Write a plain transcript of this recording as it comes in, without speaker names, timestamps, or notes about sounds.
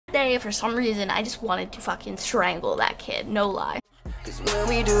Day, for some reason, I just wanted to fucking strangle that kid, no lie. Cause when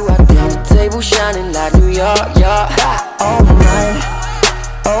we do, I think the table shining like New York, yeah.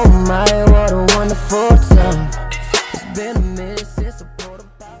 Oh my, what a wonderful time. It's been a minute since I pulled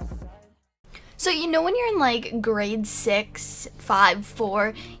up. So you know when you're in like grade 6, 5,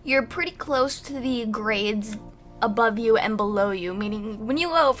 4, you're pretty close to the grades above you and below you, meaning when you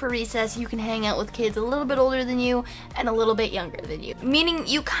go out for recess, you can hang out with kids a little bit older than you and a little bit younger than you. Meaning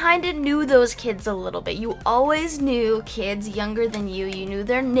you kind of knew those kids a little bit. You always knew kids younger than you. You knew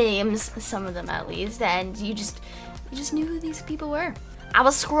their names, some of them at least, and you just knew who these people were. I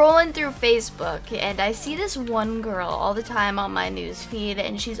was scrolling through Facebook and I see this one girl all the time on my news feed,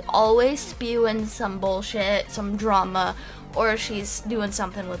 and she's always spewing some bullshit, some drama, or she's doing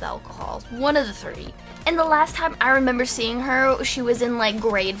something with alcohol. One of the three. And the last time I remember seeing her, she was in like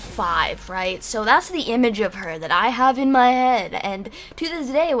grade 5, right? So that's the image of her that I have in my head. And to this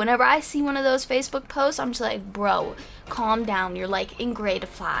day, whenever I see one of those Facebook posts, I'm just like, bro, calm down. You're like in grade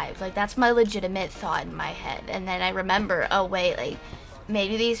 5. Like, that's my legitimate thought in my head. And then I remember, oh wait, like,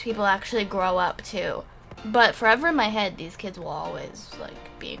 maybe these people actually grow up too. But forever in my head, these kids will always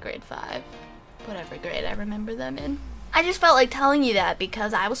like be in grade 5. Whatever grade I remember them in. I just felt like telling you that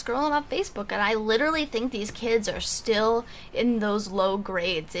because I was scrolling on Facebook and I literally think these kids are still in those low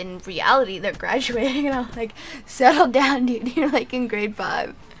grades. In reality, they're graduating, and I'm like, settle down, dude, you're like in grade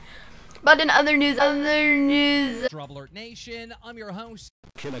 5. But in other news, Drop Alert Nation, I'm your host.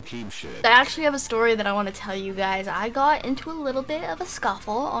 I actually have a story that I want to tell you guys. I got into a little bit of a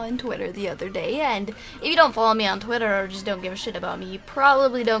scuffle on Twitter the other day, and if you don't follow me on Twitter or just don't give a shit about me, you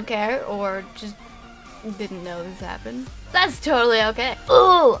probably don't care or just didn't know this happened. That's totally okay.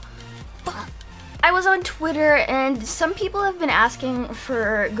 Ooh, fuck. I was on Twitter and some people have been asking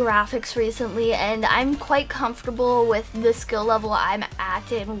for graphics recently, and I'm quite comfortable with the skill level I'm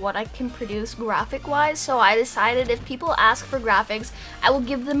at and what I can produce graphic wise, so I decided if people ask for graphics, I will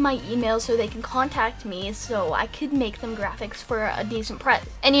give them my email so they can contact me so I could make them graphics for a decent price.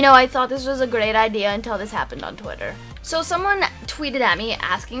 And you know, I thought this was a great idea until this happened on Twitter. So someone tweeted at me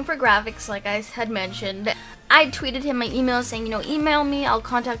asking for graphics like I had mentioned. I tweeted him my email saying, you know, email me, I'll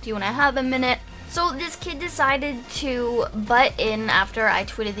contact you when I have a minute. So this kid decided to butt in after I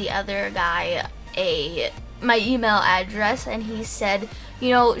tweeted the other guy my email address, and he said, you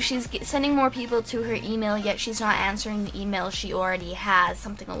know, she's sending more people to her email, yet she's not answering the email she already has,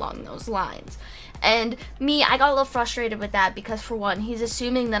 something along those lines. And me, I got a little frustrated with that because, for one, he's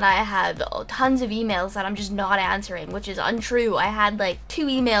assuming that I have tons of emails that I'm just not answering, which is untrue. I had like 2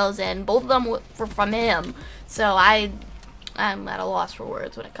 emails and both of them were from him. So I'm at a loss for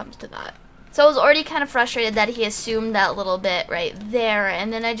words when it comes to that. So I was already kind of frustrated that he assumed that little bit right there,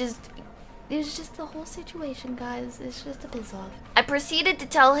 and then it was just the whole situation, guys. It's just a piss off. I proceeded to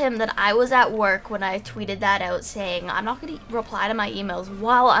tell him that I was at work when I tweeted that out, saying I'm not going to reply to my emails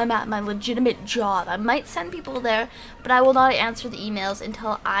while I'm at my legitimate job. I might send people there, but I will not answer the emails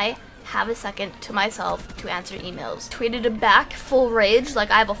until I have a second to myself to answer emails. Tweeted him back, full rage,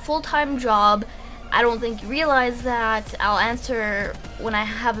 like I have a full-time job. I don't think you realize that. I'll answer when I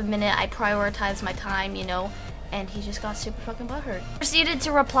have a minute. I prioritize my time, you know. And he just got super fucking butthurt. Proceeded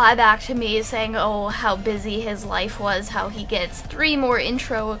to reply back to me saying, oh, how busy his life was, how he gets 3 more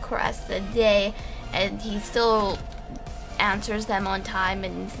intro requests a day, and he still answers them on time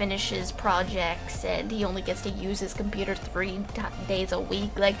and finishes projects, and he only gets to use his computer 3 days a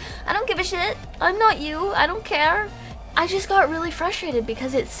week. Like, I don't give a shit. I'm not you. I don't care. I just got really frustrated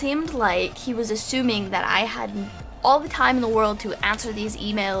because it seemed like he was assuming that I had all the time in the world to answer these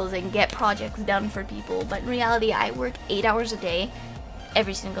emails and get projects done for people, but in reality I work 8 hours a day,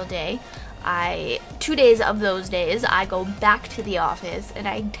 every single day. 2 days of those days I go back to the office and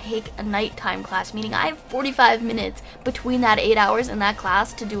I take a nighttime class, meaning I have 45 minutes between that 8 hours and that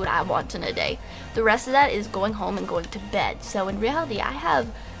class to do what I want in a day. The rest of that is going home and going to bed. So in reality I have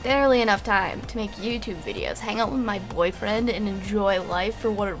barely enough time to make YouTube videos, hang out with my boyfriend, and enjoy life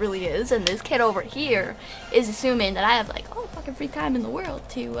for what it really is. And this kid over here is assuming that I have like all the fucking free time in the world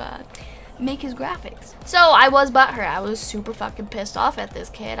to make his graphics. So I was butthurt. I was super fucking pissed off at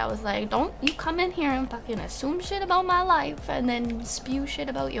this kid. I was like, don't you come in here and fucking assume shit about my life and then spew shit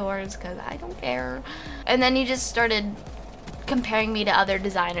about yours, because I don't care. And then he just started comparing me to other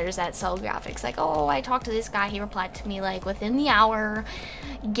designers that sell graphics, like, oh, I talked to this guy, he replied to me like within the hour,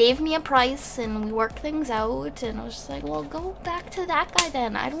 gave me a price, and we worked things out. And I was just like, well, go back to that guy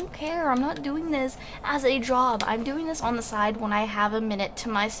then. I don't care. I'm not doing this as a job. I'm doing this on the side when I have a minute to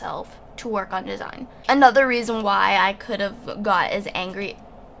myself to work on design. Another reason why I could have got as angry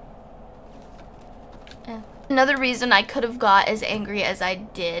Another reason I could have got as angry as I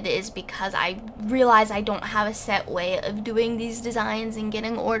did is because I realized I don't have a set way of doing these designs and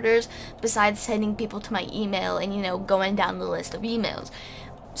getting orders besides sending people to my email and, you know, going down the list of emails.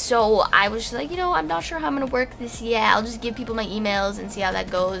 So I was just like, you know, I'm not sure how I'm going to work this yet. I'll just give people my emails and see how that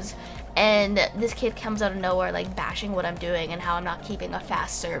goes. And this kid comes out of nowhere, like, bashing what I'm doing and how I'm not keeping a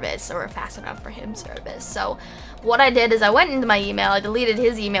fast service or a fast enough for him service. So what I did is I went into my email, I deleted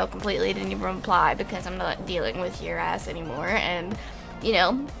his email completely, didn't even reply because I'm not dealing with your ass anymore. And, you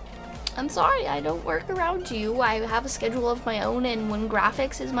know, I'm sorry, I don't work around you. I have a schedule of my own, and when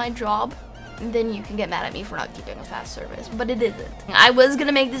graphics is my job, then you can get mad at me for not keeping a fast service, but it isn't. I was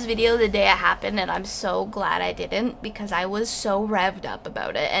gonna make this video the day it happened, and I'm so glad I didn't because I was so revved up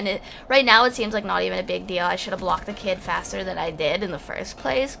about it. And right now it seems like not even a big deal. I should have blocked the kid faster than I did in the first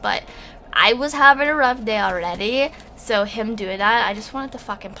place, but I was having a rough day already, so him doing that, I just wanted to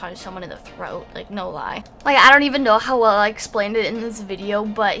fucking punch someone in the throat, like, no lie. Like, I don't even know how well I explained it in this video,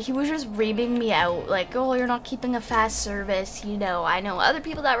 but he was just reaming me out, like, oh, you're not keeping a fast service, you know, I know other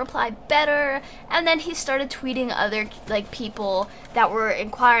people that reply better. And then he started tweeting other, like, people that were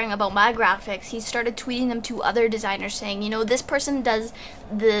inquiring about my graphics. He started tweeting them to other designers saying, you know, this person does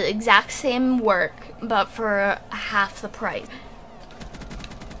the exact same work, but for half the price.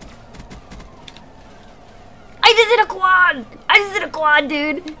 I just did a quad! I just did a quad,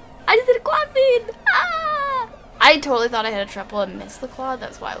 dude! I just did a quad feed! Ah! I totally thought I had a triple and missed the quad.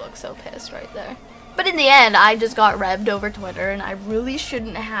 That's why I look so pissed right there. But in the end, I just got revved over Twitter, and I really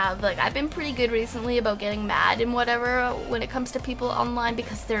shouldn't have. Like, I've been pretty good recently about getting mad and whatever when it comes to people online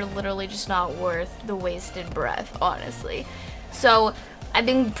because they're literally just not worth the wasted breath, honestly. So I've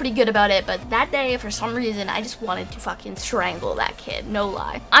been pretty good about it, but that day, for some reason, I just wanted to fucking strangle that kid, no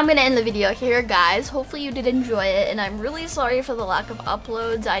lie. I'm gonna end the video here, guys. Hopefully you did enjoy it, and I'm really sorry for the lack of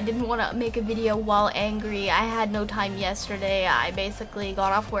uploads. I didn't want to make a video while angry. I had no time yesterday. I basically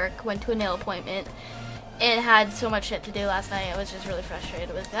got off work, went to a nail appointment, and had so much shit to do last night. I was just really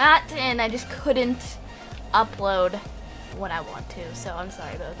frustrated with that, and I just couldn't upload when I want to, so I'm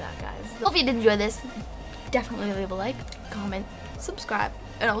sorry about that, guys. Hope you did enjoy this. Definitely leave a like, comment, subscribe,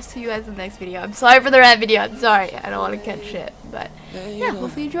 and I'll see you guys in the next video. I'm sorry for the rant video. I'm sorry. I don't want to catch shit, but yeah,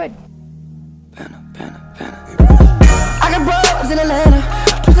 hopefully you enjoyed. I got bros in Atlanta,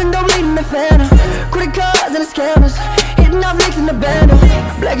 twisting dope leading the phantom, credit cards and the scammers, hitting off licks in the bando,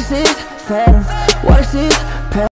 black is phantom, white is